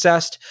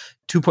assessed,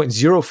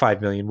 $2.05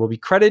 million will be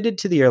credited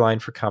to the airline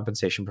for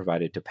compensation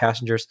provided to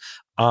passengers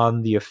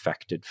on the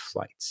affected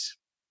flights.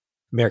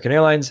 American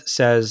Airlines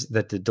says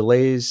that the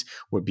delays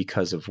were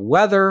because of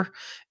weather,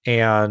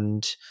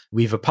 and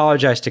we've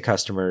apologized to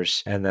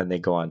customers, and then they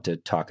go on to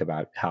talk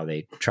about how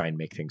they try and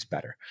make things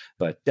better.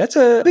 But that's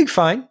a big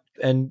fine,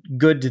 and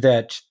good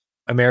that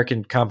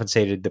American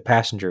compensated the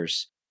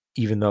passengers,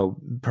 even though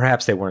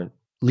perhaps they weren't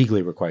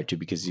legally required to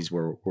because these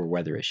were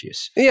weather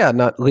issues. Yeah,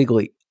 not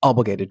legally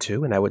obligated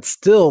to, and I would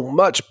still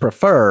much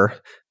prefer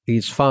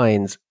these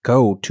fines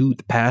go to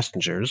the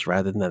passengers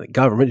rather than the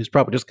government, who's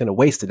probably just going to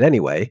waste it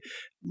anyway.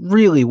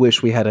 Really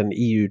wish we had an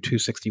EU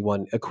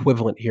 261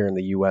 equivalent here in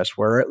the US,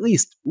 where at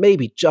least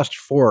maybe just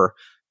for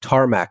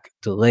tarmac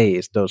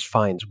delays, those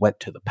fines went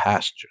to the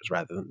passengers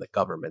rather than the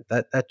government.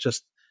 That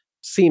just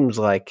seems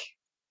like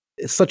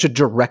it's such a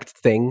direct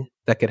thing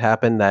that could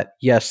happen that,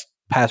 yes,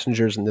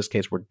 passengers in this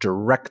case were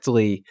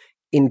directly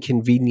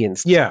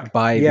inconvenienced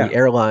by the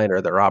airline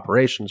or their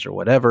operations or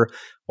whatever.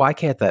 Why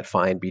can't that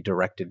fine be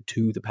directed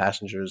to the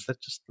passengers? That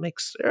just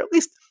makes at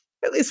least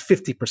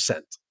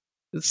 50%.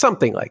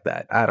 Something like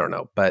that. I don't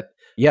know. But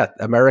yeah,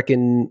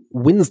 American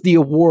wins the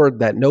award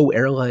that no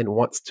airline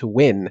wants to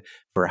win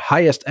for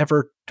highest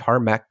ever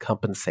tarmac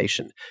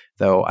compensation.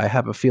 Though I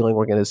have a feeling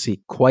we're going to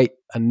see quite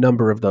a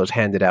number of those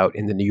handed out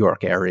in the New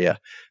York area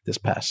this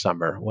past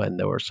summer when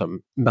there were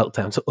some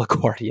meltdowns at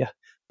LaGuardia.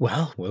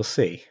 Well, we'll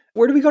see.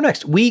 Where do we go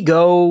next? We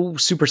go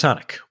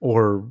supersonic,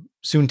 or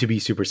soon to be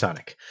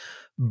supersonic.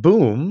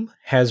 Boom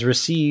has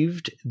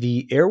received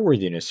the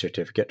airworthiness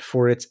certificate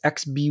for its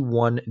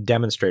XB-1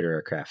 demonstrator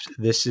aircraft.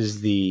 This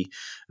is the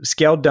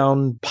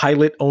scaled-down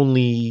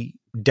pilot-only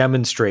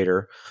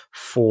demonstrator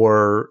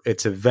for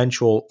its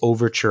eventual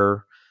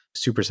Overture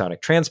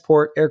supersonic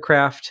transport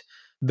aircraft.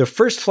 The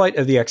first flight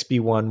of the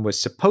XB-1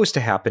 was supposed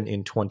to happen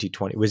in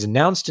 2020. It was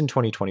announced in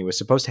 2020, was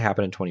supposed to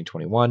happen in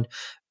 2021.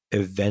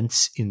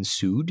 Events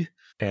ensued,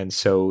 and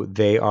so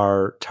they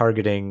are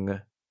targeting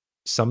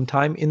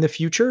sometime in the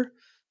future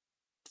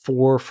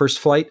for first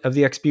flight of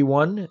the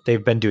XB-1.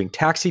 They've been doing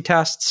taxi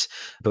tests,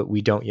 but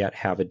we don't yet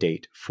have a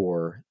date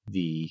for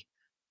the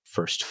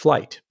first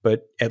flight.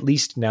 But at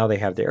least now they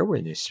have the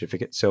airworthiness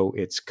certificate, so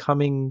it's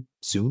coming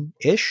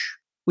soon-ish,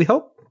 we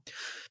hope.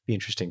 Be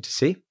interesting to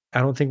see. I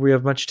don't think we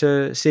have much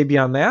to say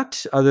beyond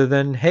that, other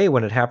than, hey,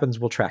 when it happens,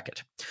 we'll track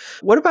it.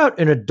 What about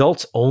an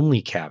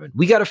adults-only cabin?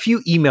 We got a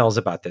few emails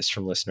about this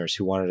from listeners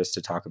who wanted us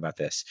to talk about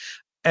this.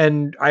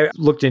 And I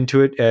looked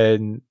into it,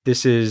 and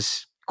this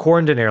is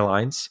Corendon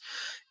Airlines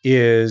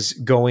is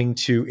going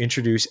to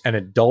introduce an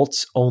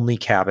adults-only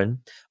cabin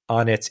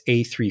on its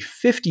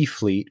A350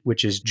 fleet,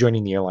 which is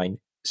joining the airline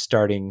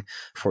starting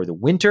for the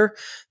winter.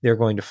 They're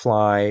going to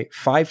fly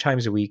 5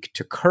 times a week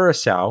to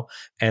Curacao,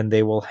 and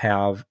they will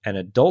have an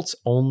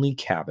adults-only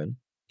cabin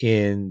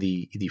in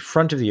the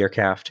front of the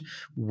aircraft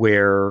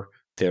where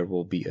there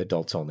will be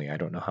adults only. I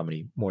don't know how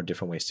many more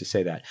different ways to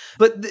say that.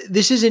 But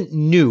this isn't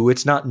new.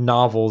 It's not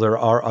novel. There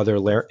are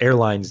other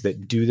airlines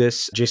that do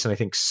this. Jason, I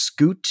think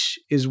Scoot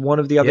is one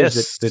of the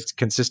others that's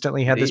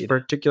consistently had this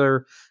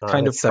particular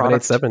kind of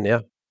product. 787,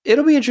 yeah.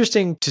 It'll be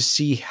interesting to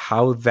see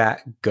how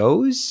that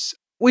goes.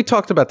 We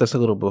talked about this a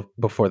little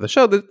before the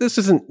show. This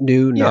isn't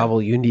new,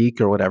 novel, unique,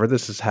 or whatever.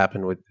 This has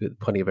happened with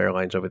plenty of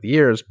airlines over the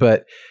years.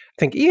 But I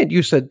think, Ian,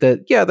 you said that,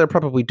 yeah, they're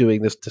probably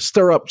doing this to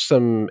stir up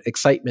some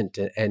excitement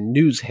and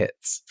news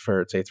hits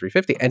for its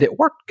A350. And it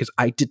worked, because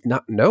I did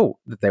not know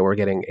that they were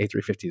getting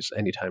A350s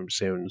anytime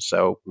soon.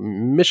 So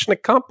mission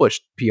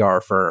accomplished,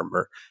 PR firm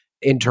or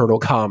internal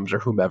comms or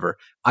whomever.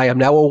 I am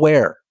now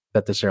aware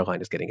that this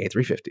airline is getting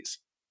A350s.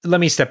 Let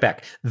me step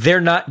back.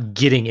 They're not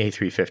getting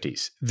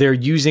A350s. They're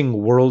using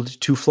World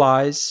 2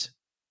 Fly's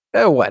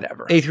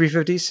whatever.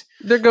 A350s.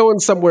 They're going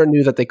somewhere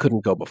new that they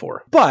couldn't go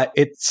before. But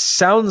it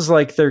sounds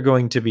like they're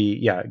going to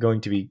be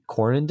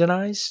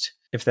Corendonized,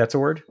 if that's a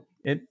word.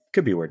 It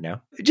could be a word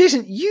now.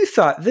 Jason, you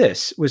thought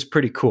this was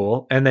pretty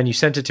cool, and then you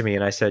sent it to me,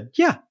 and I said,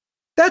 yeah,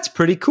 that's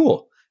pretty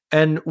cool.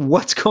 And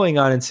what's going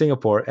on in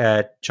Singapore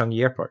at Changi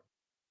Airport?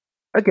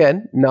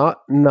 Again,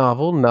 not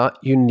novel, not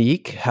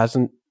unique,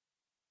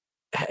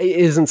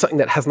 isn't something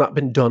that has not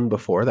been done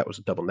before. That was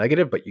a double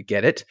negative, but you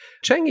get it.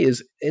 Changi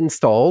has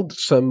installed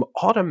some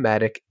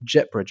automatic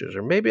jet bridges,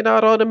 or maybe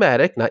not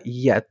automatic, not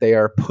yet. They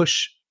are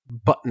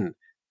push-button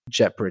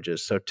jet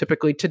bridges. So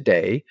typically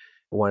today,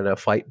 when a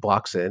flight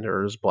blocks in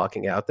or is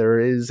blocking out, there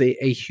is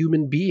a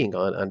human being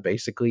on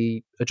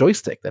basically a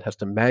joystick that has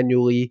to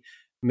manually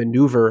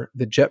maneuver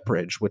the jet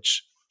bridge,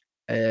 which,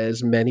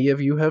 as many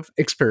of you have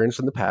experienced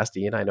in the past,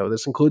 Ian, I know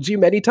this includes you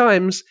many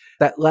times,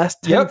 that last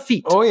 10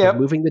 feet of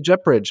moving the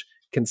jet bridge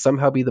can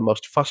somehow be the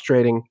most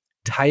frustrating,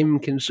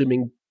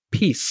 time-consuming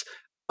piece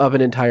of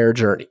an entire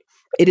journey.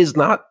 It is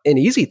not an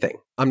easy thing.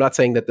 I'm not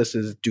saying that this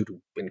is due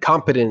to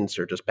incompetence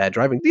or just bad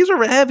driving. These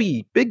are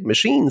heavy, big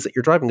machines that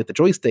you're driving with the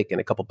joystick and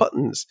a couple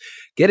buttons.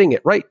 Getting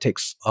it right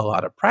takes a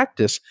lot of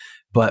practice,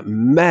 but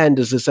man,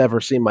 does this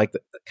ever seem like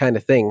the kind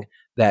of thing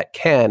that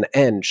can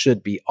and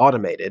should be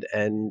automated.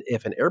 And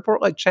if an airport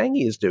like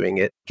Changi is doing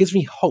it, gives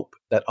me hope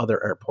that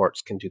other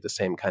airports can do the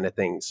same kind of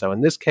thing. So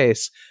in this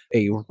case,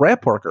 a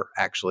ramp worker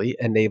actually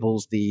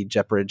enables the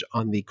jet bridge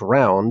on the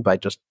ground by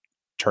just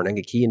turning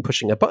a key and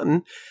pushing a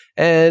button.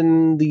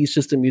 And the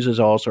system uses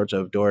all sorts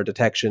of door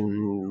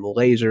detection,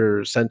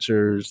 lasers,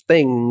 sensors,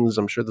 things.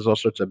 I'm sure there's all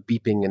sorts of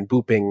beeping and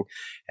booping.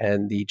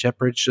 And the jet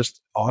bridge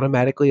just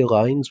automatically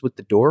aligns with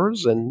the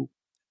doors. And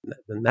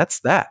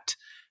that's that.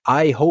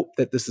 I hope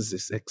that this is a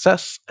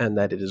success and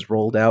that it is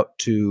rolled out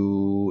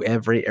to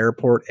every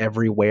airport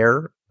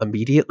everywhere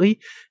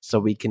immediately, so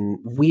we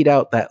can weed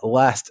out that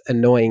last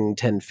annoying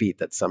 10 feet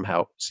that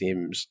somehow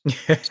seems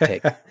to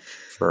take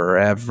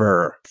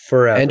forever.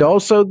 And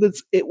also,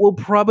 it will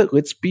probably,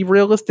 let's be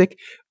realistic,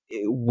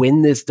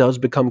 when this does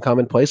become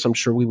commonplace, I'm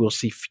sure we will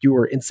see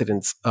fewer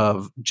incidents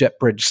of jet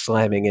bridge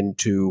slamming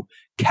into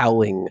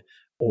cowling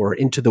or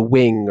into the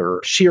wing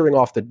or shearing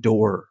off the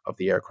door of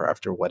the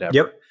aircraft or whatever.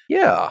 Yep.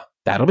 Yeah.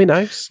 That'll be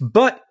nice.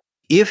 But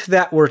if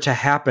that were to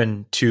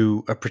happen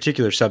to a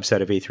particular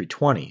subset of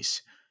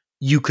A320s,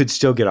 you could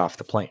still get off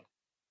the plane.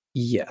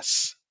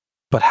 Yes.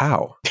 But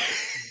how?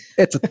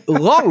 It's a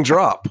long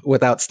drop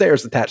without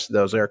stairs attached to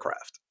those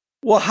aircraft.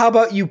 Well, how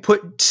about you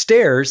put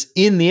stairs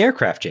in the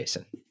aircraft,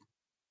 Jason?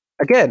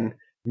 Again,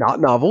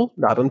 not novel,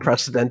 not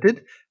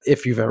unprecedented.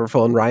 If you've ever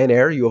flown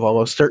Ryanair, you have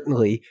almost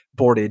certainly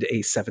boarded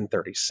a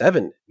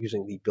 737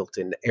 using the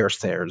built-in air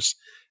stairs.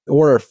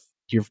 Or if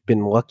you've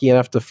been lucky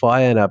enough to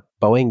fly in a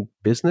Boeing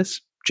business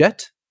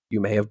jet,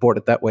 you may have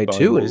boarded that way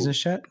too.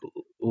 Business jet?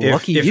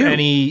 Lucky if you.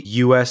 Any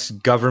U.S.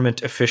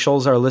 government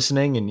officials are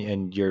listening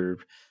and you're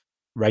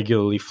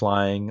regularly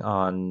flying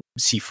on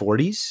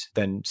C-40s,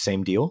 then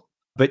same deal.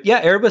 But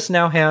yeah, Airbus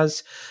now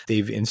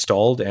they've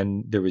installed,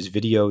 and there was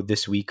video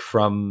this week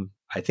from,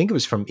 I think it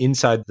was from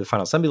inside the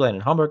final assembly line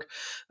in Hamburg,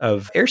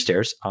 of air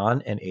stairs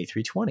on an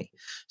A320.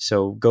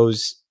 So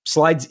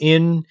slides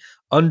in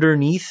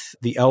underneath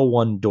the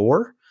L1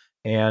 door,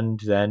 and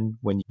then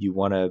when you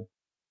want to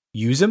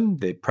use them,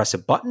 they press a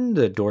button,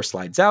 the door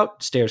slides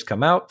out, stairs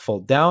come out,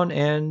 fold down,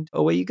 and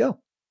away you go.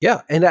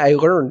 Yeah, and I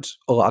learned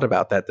a lot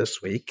about that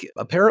this week.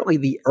 Apparently,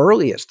 the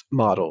earliest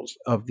models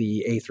of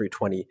the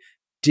A320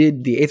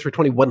 the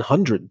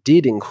A320-100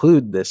 did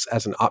include this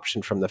as an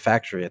option from the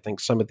factory. I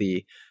think some of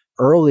the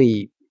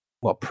early,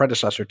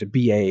 predecessor to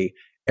BA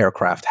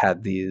aircraft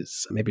had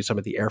these, maybe some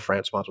of the Air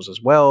France models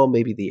as well,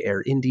 maybe the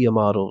Air India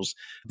models.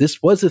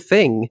 This was a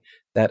thing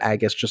that I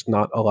guess just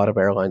not a lot of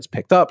airlines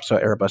picked up, so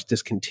Airbus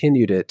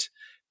discontinued it,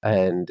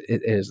 and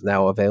it is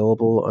now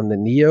available on the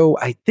Neo,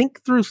 I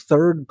think through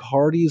third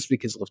parties,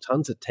 because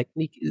Lufthansa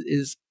Technik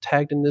is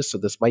tagged in this, so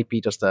this might be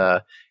just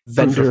a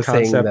vendor proof of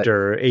thing. Concept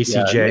or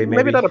ACJ,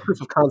 maybe not a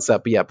proof of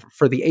concept, but yeah,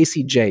 for the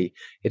ACJ,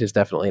 it is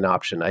definitely an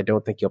option. I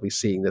don't think you'll be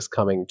seeing this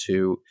coming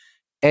to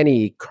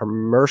any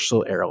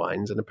commercial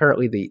airlines, and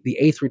apparently the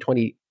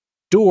A320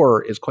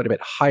 door is quite a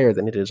bit higher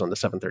than it is on the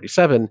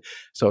 737,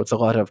 so it's a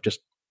lot of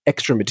just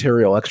extra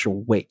material, extra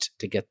weight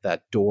to get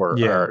that door,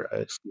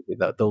 or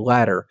the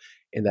ladder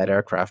in that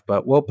aircraft.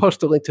 But we'll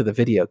post a link to the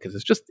video because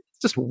it's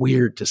just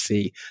weird to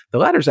see. The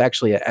ladder's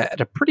actually at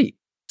a pretty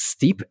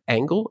steep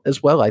angle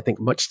as well. I think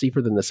much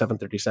steeper than the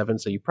 737.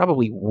 So you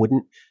probably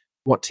wouldn't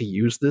want to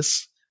use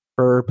this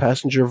for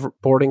passenger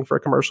boarding for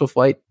a commercial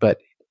flight, but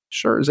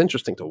sure is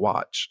interesting to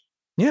watch.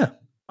 Yeah.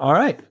 All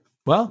right.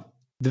 Well,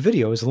 the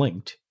video is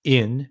linked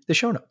in the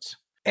show notes.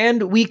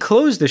 And we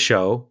close the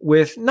show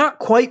with not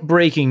quite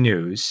breaking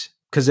news,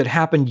 because it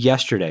happened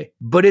yesterday,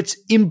 but it's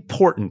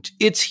important.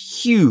 It's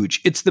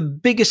huge. It's the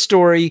biggest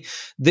story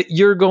that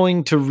you're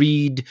going to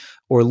read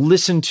or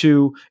listen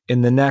to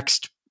in the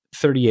next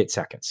 38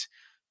 seconds.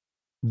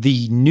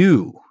 The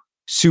new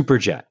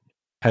Superjet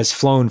has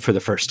flown for the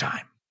first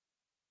time.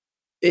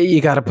 You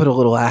got to put a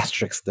little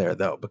asterisk there,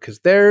 though, because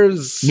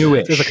there's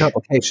a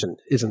complication,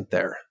 isn't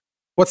there?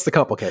 What's the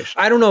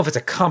complication? I don't know if it's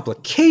a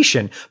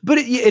complication, but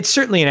it's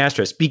certainly an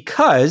asterisk,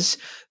 because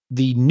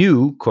the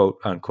new quote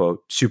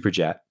unquote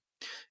Superjet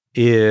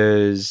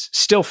is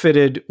still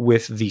fitted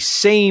with the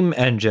same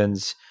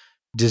engines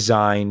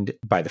designed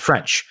by the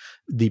French.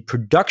 The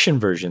production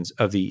versions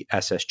of the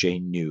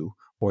SSJ New,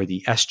 or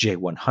the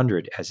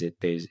SJ100 as it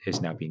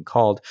is now being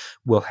called,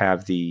 will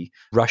have the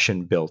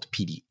Russian-built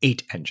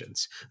PD-8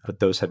 engines, but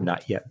those have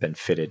not yet been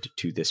fitted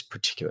to this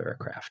particular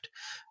aircraft.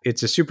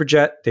 It's a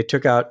Superjet. They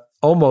took out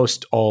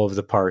almost all of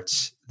the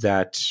parts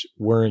that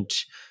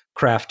weren't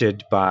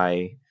crafted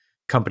by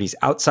companies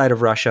outside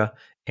of Russia,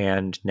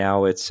 and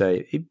now it's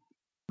a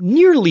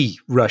nearly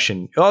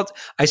Russian. Well,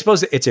 I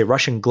suppose it's a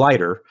Russian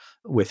glider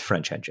with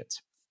French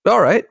engines.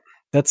 All right.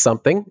 That's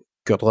something.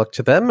 Good luck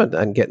to them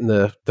and getting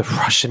the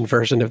Russian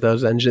version of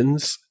those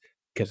engines,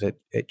 because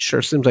it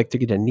sure seems like they're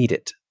going to need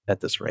it at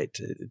this rate.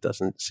 It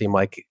doesn't seem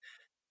like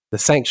the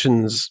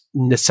sanctions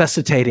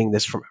necessitating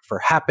this for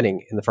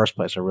happening in the first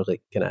place are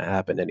really going to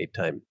happen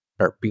anytime,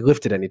 or be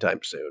lifted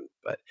anytime soon.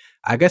 But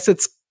I guess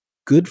it's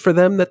good for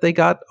them that they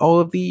got all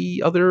of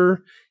the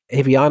other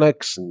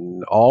avionics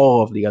and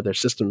all of the other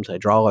systems,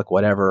 hydraulic,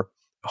 whatever,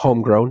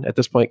 homegrown at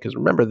this point. Because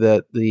remember,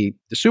 the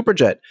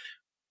Superjet,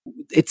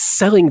 its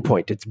selling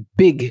point, its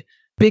big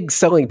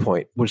selling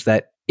point was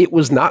that it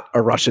was not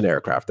a Russian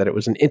aircraft, that it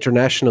was an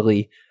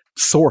internationally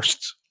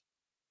sourced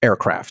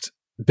aircraft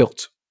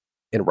built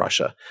in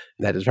Russia.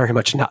 And that is very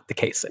much not the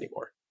case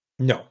anymore.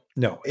 No,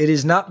 it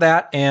is not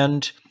that.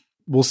 And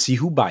we'll see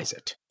who buys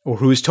it, or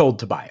who is told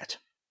to buy it.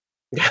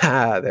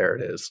 There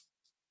it is.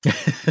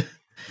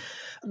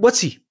 Let's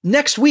see.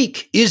 Next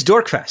week is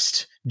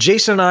Dorkfest.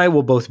 Jason and I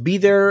will both be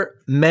there.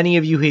 Many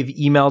of you have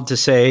emailed to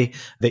say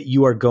that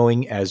you are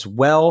going as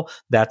well.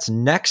 That's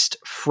next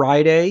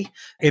Friday.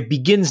 It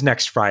begins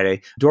next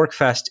Friday.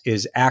 Dorkfest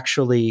is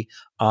actually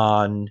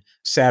on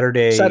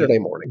Saturday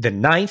morning, the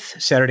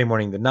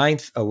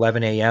 9th,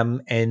 11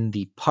 a.m. in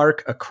the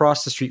park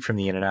across the street from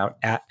the In-N-Out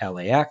at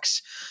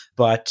LAX.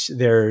 But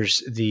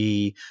there's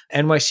the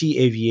NYC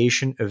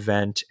Aviation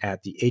event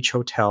at the H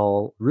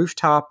Hotel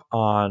rooftop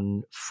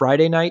on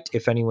Friday night,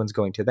 if anyone's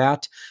going to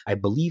that. I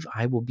believe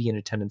I will be in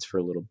attendance for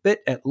a little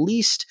bit at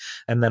least,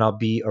 and then I'll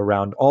be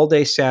around all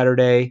day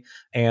Saturday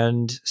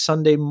and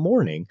Sunday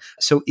morning.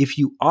 So if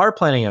you are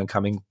planning on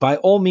coming, by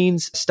all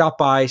means, stop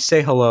by,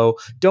 say hello,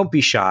 don't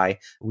be shy.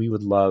 We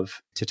would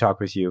love to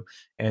talk with you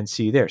and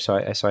see you there. So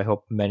I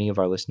hope many of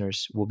our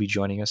listeners will be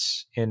joining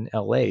us in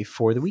LA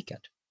for the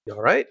weekend. All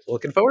right.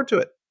 Looking forward to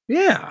it.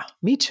 Yeah,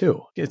 me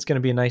too. It's going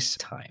to be a nice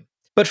time.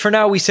 But for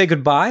now, we say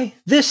goodbye.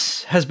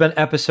 This has been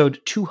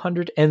episode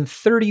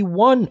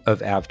 231 of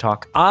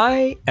AvTalk.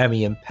 I am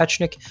Ian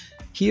Petchnik,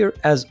 here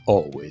as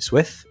always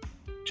with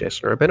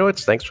Jason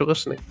Rabinowitz. Thanks for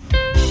listening.